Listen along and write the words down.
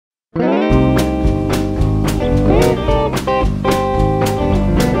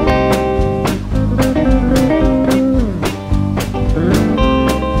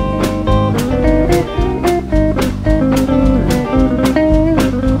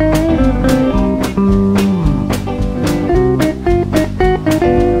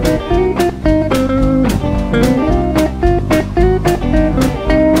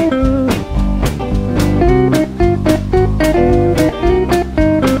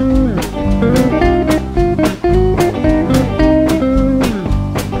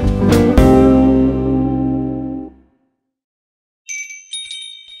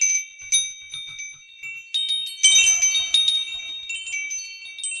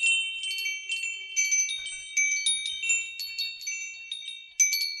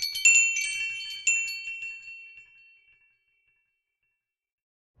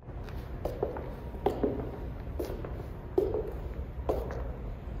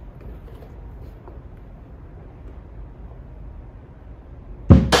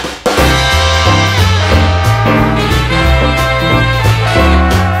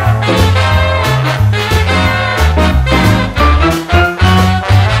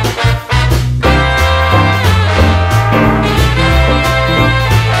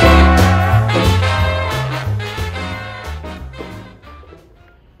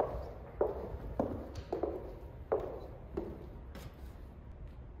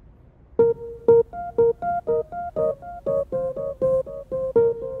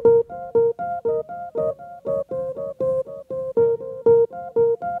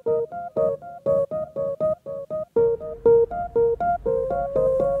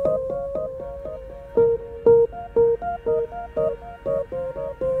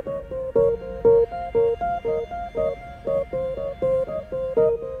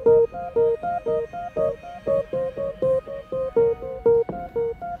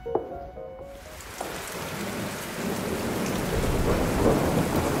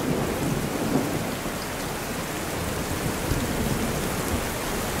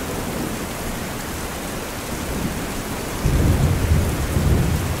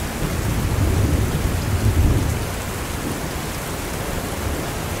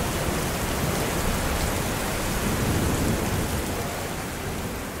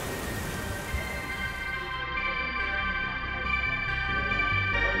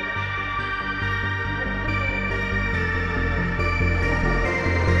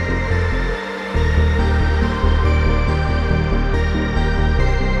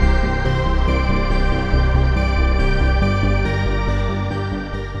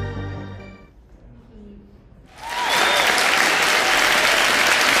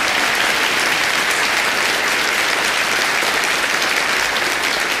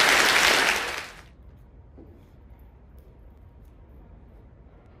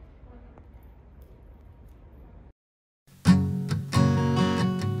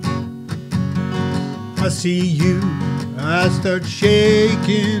I see you, I start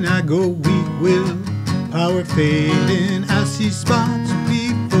shaking, I go weak, will power fading. I see spots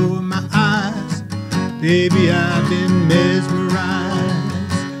before my eyes, baby, I've been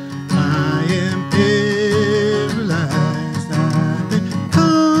mesmerized. I am paralyzed, I've been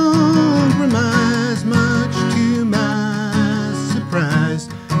compromised, much to my surprise.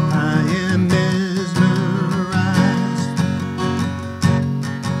 I am mesmerized.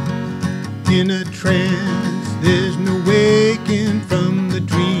 In a trance, there's no waking from the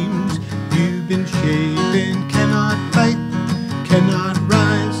dreams you've been shaping. Cannot fight, cannot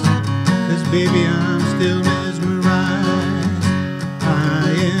rise, 'cause baby I'm still mesmerized. I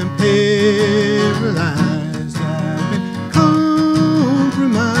am paralyzed, I've been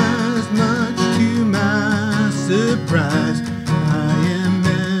compromised, much to my surprise. I am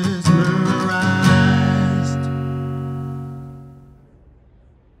mesmerized.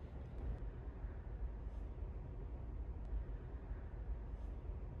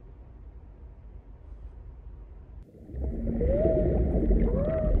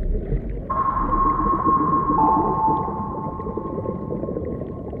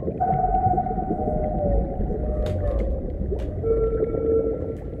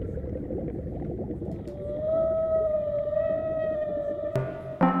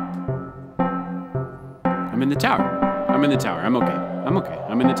 I'm in the tower. I'm in the tower. I'm okay. I'm okay.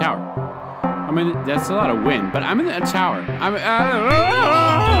 I'm in the tower. That's a lot of wind, but I'm in the tower.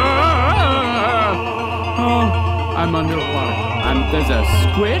 I'm underwater. There's a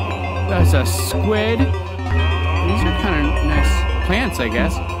squid. There's a squid. These are kind of nice plants, I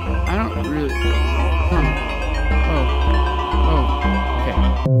guess. I don't really. Oh. Okay.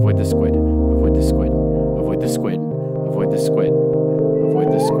 Avoid the squid. Avoid the squid. Avoid the squid. Avoid the squid.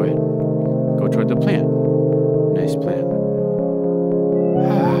 Avoid the squid. Go toward the plant. Nice plant.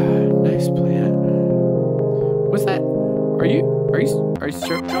 Nice plant. What's that? Are you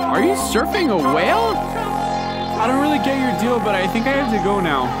surfing a whale? I don't really get your deal, but I think I have to go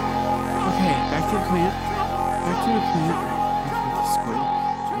now. Okay, back to the plant. Back to the plant. Avoid the squid.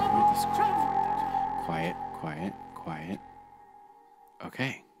 Avoid the squid. Quiet, quiet, quiet.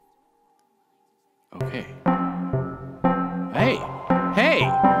 Okay. Okay. Hey! Hey!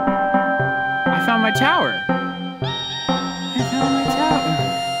 I found my tower.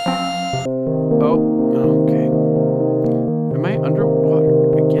 Oh, okay. Am I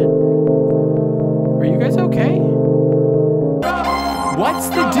underwater again? Are you guys okay? What's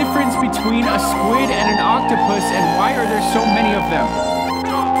the difference between a squid and an octopus, and why are there so many of them?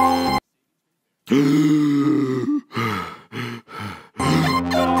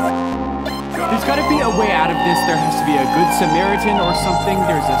 There's gotta be a way out of this. There has to be a good Samaritan or something.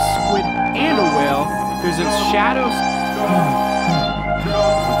 There's a squid and a whale. There's a shadows.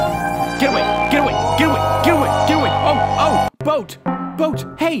 Get away! Get away! Get away! Get away! Get away! Oh! Boat! Boat!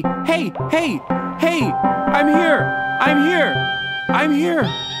 Hey! Hey! Hey! Hey! I'm here! I'm here! I'm here!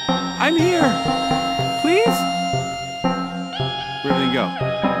 I'm here! Please? Where did they go?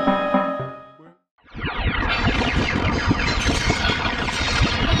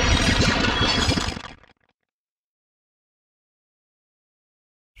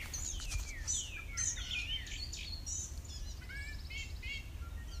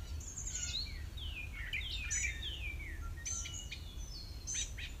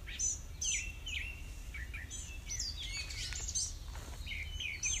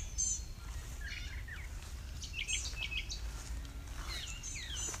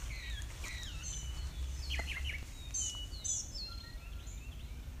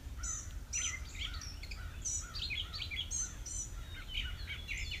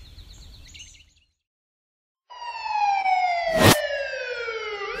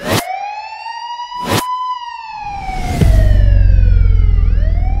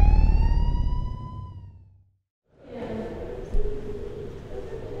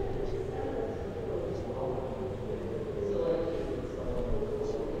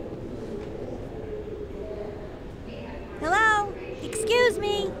 Excuse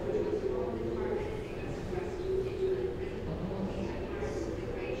me.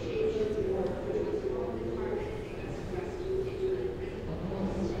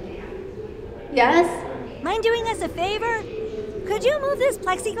 Yes? Mind doing us a favor? Could you move this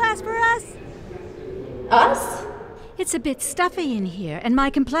plexiglass for us? Us? It's a bit stuffy in here, and my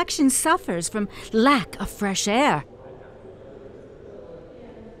complexion suffers from lack of fresh air.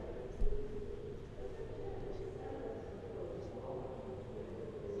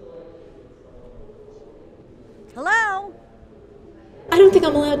 Hello? I don't think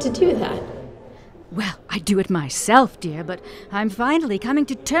I'm allowed to do that. Well, I do it myself, dear, but I'm finally coming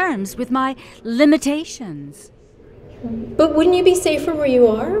to terms with my limitations. But wouldn't you be safer where you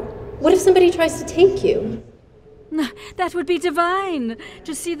are? What if somebody tries to take you? That would be divine,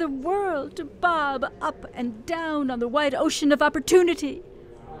 to see the world to bob up and down on the wide ocean of opportunity.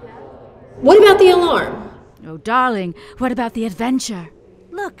 What about the alarm? Oh, darling, what about the adventure?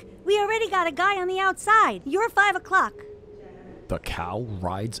 Look, we already got a guy on the outside. You're 5 o'clock. The cow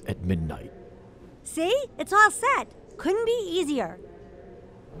rides at midnight. See? It's all set. Couldn't be easier.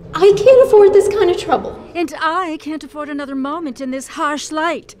 I can't afford this kind of trouble. And I can't afford another moment in this harsh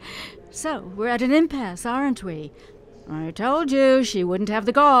light. So, we're at an impasse, aren't we? I told you she wouldn't have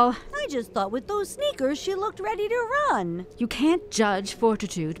the gall. I just thought with those sneakers she looked ready to run. You can't judge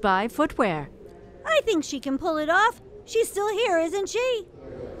fortitude by footwear. I think she can pull it off. She's still here, isn't she?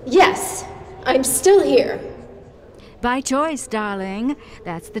 Yes, I'm still here. By choice, darling.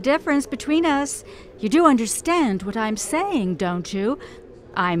 That's the difference between us. You do understand what I'm saying, don't you?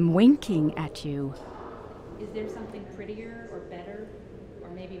 I'm winking at you. Is there something prettier or better or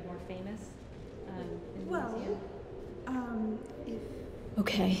maybe more famous in the museum?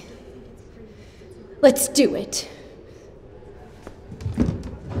 Okay. Let's do it.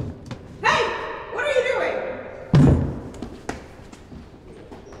 Hey! What are you doing?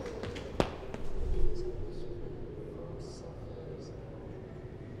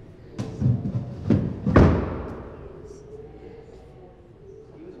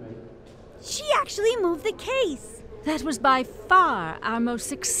 She actually moved the case. That was by far our most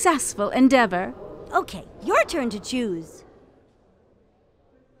successful endeavor. Okay, your turn to choose.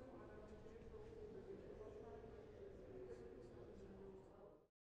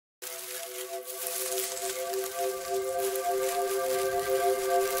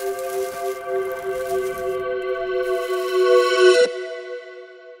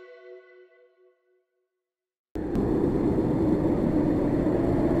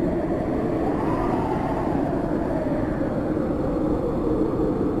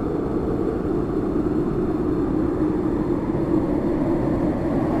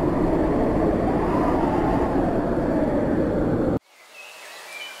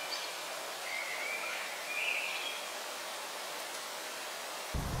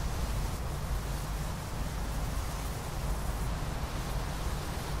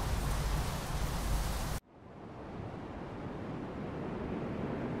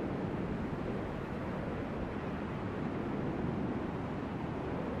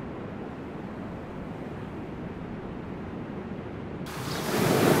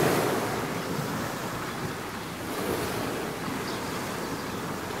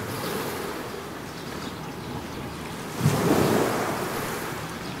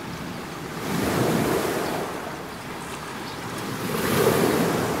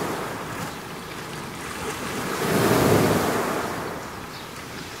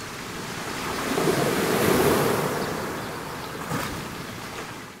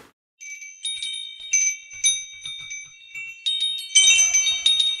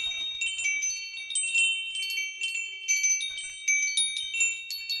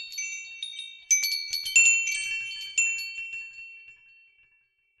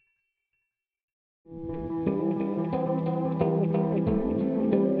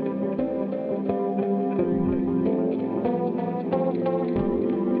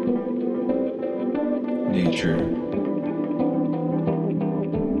 Nature,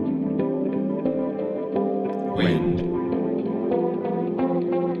 wind,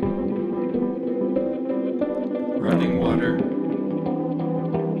 running water,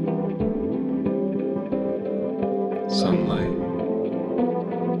 sunlight,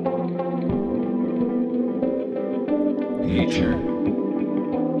 nature,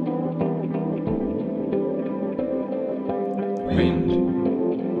 wind,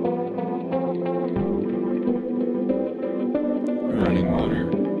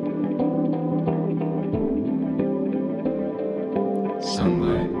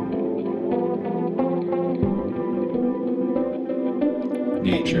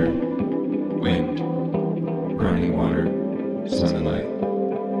 running water, sunlight,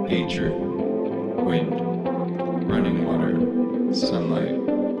 nature, wind, running water, sunlight, nature, wind, running water, sunlight,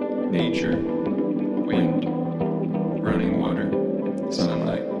 nature, wind, running water,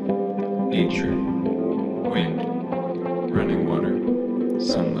 sunlight, nature, wind, running water,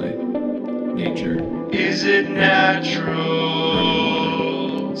 sunlight, nature. Is it natural?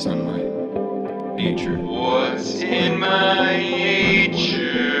 Sunlight, nature. What's in my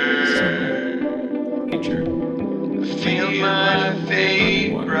nature? Sunlight, nature. Feel my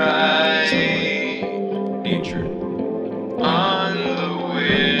fate rise Nature. on the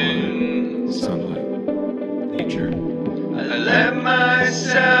wind. Sunlight,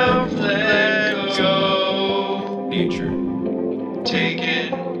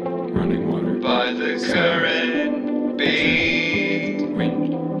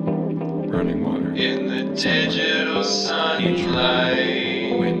 running water, in the digital nature,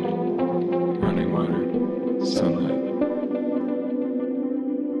 sunlight. wind, running water, sunlight.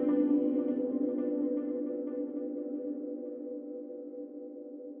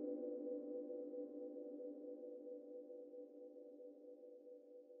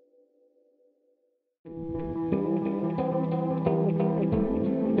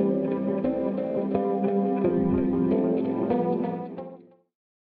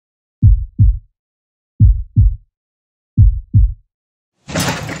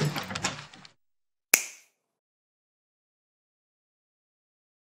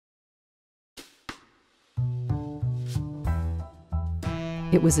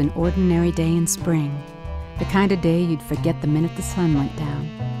 It was an ordinary day in spring, the kind of day you'd forget the minute the sun went down.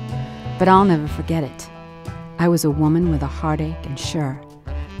 But I'll never forget it. I was a woman with a heartache, and sure,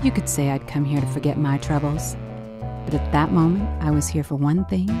 you could say I'd come here to forget my troubles. But at that moment, I was here for one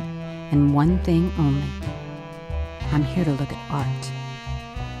thing, and one thing only. I'm here to look at art.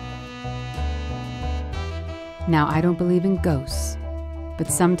 Now, I don't believe in ghosts, but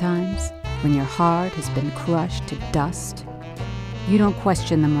sometimes, when your heart has been crushed to dust, you don't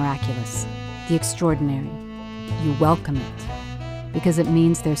question the miraculous, the extraordinary. You welcome it, because it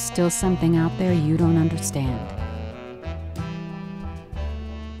means there's still something out there you don't understand.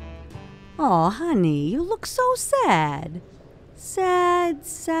 Aw, honey, you look so sad. Sad,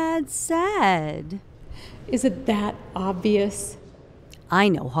 sad, sad. Is it that obvious? I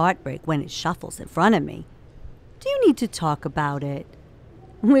know heartbreak when it shuffles in front of me. Do you need to talk about it?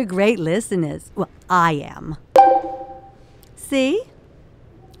 We're great listeners. Well, I am. See?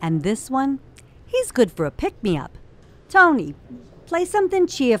 And this one, he's good for a pick-me-up. Tony, play something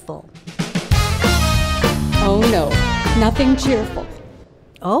cheerful. Oh no, nothing cheerful.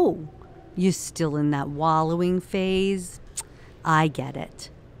 Oh, you're still in that wallowing phase? I get it.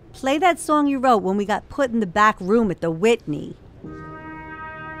 Play that song you wrote when we got put in the back room at the Whitney.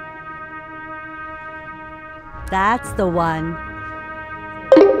 That's the one.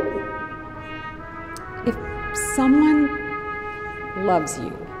 If someone loves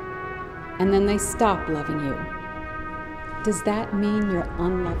you and then they stop loving you, does that mean you're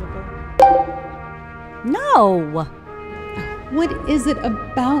unlovable? No. What is it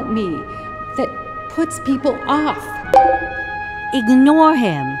about me that puts people off? Ignore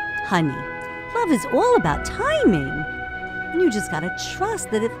him, honey. Love is all about timing. You just gotta trust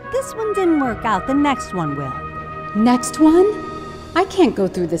that if this one didn't work out, the next one will. Next one? I can't go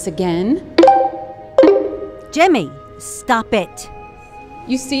through this again. Jimmy, stop it.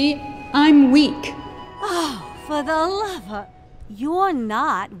 You see, I'm weak. Oh, for the love of... You're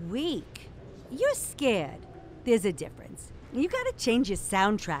not weak. You're scared. There's a difference. You gotta change your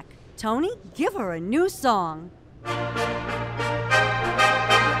soundtrack. Tony, give her a new song.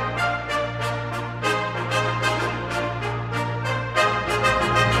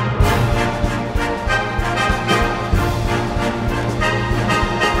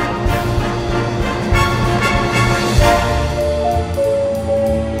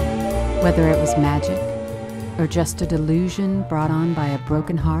 Whether it was magic or just a delusion brought on by a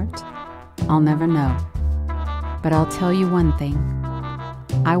broken heart, I'll never know. But I'll tell you one thing.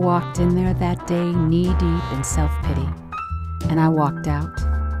 I walked in there that day knee-deep in self-pity, and I walked out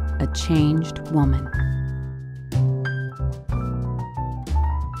a changed woman.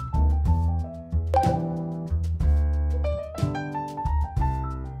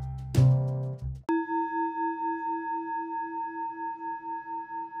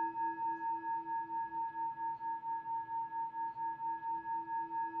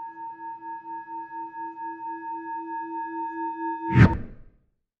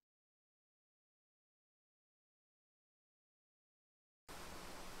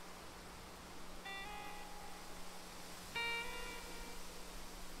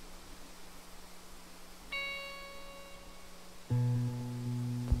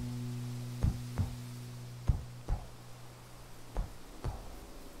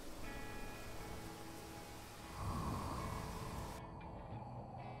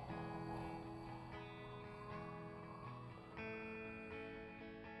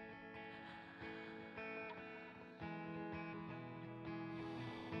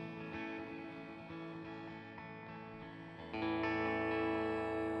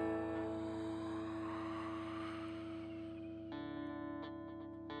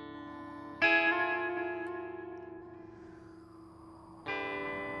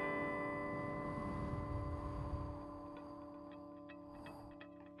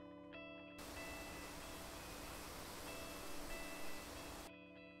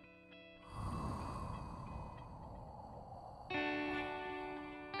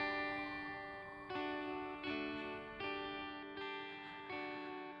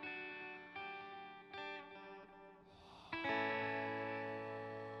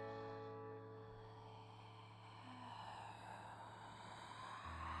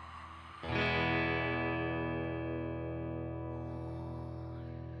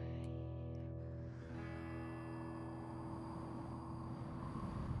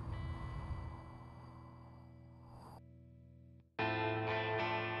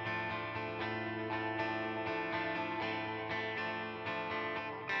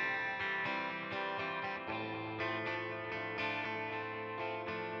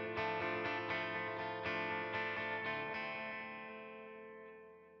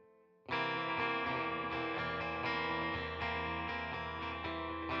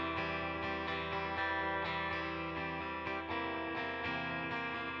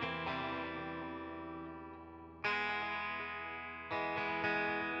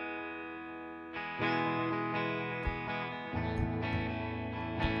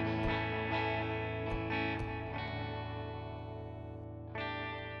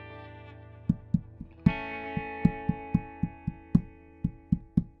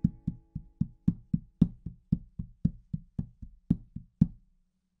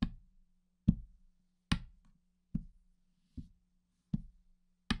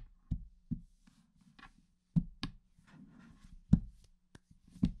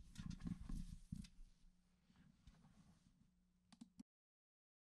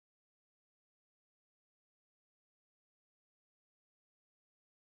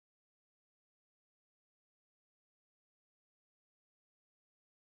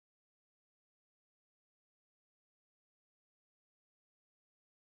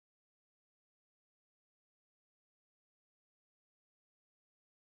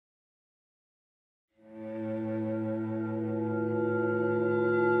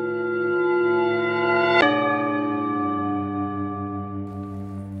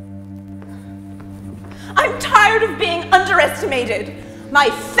 being underestimated. My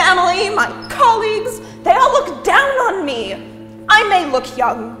family, my colleagues, they all look down on me. I may look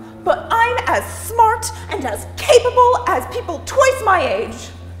young, but I'm as smart and as capable as people twice my age.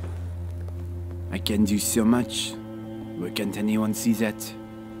 I can do so much. Why can't anyone see that?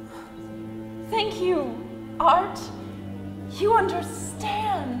 Thank you, Art. You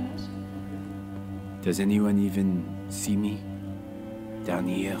understand. Does anyone even see me? Down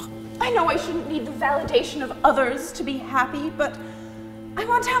here? I know I shouldn't need the validation of others to be happy, but I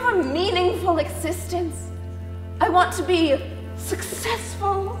want to have a meaningful existence. I want to be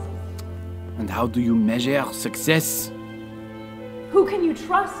successful. And how do you measure success? Who can you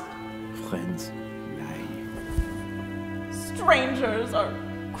trust? Friends lie. Strangers are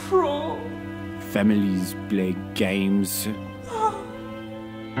cruel. Families play games.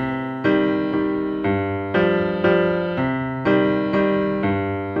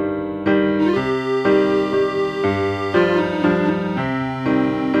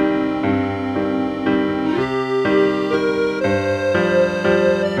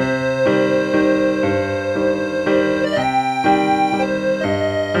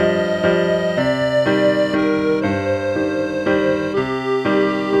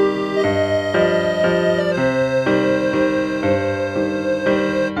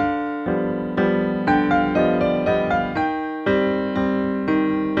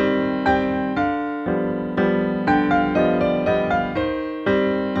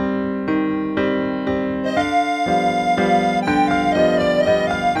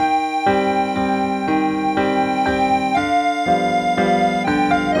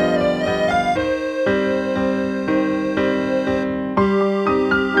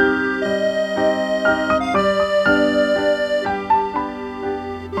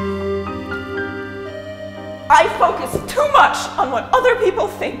 I focus too much on what other people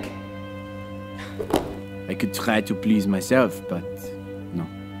think. I could try to please myself, but no.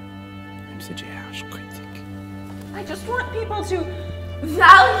 I'm such a harsh critic. I just want people to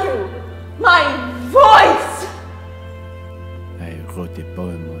value my voice. I wrote a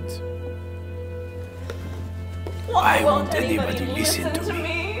poem once. Why won't anybody listen to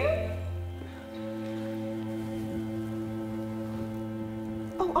me?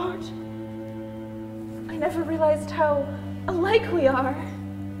 Oh, Art. I never realized how alike we are.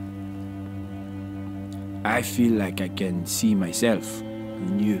 I feel like I can see myself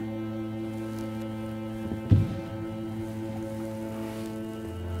in you.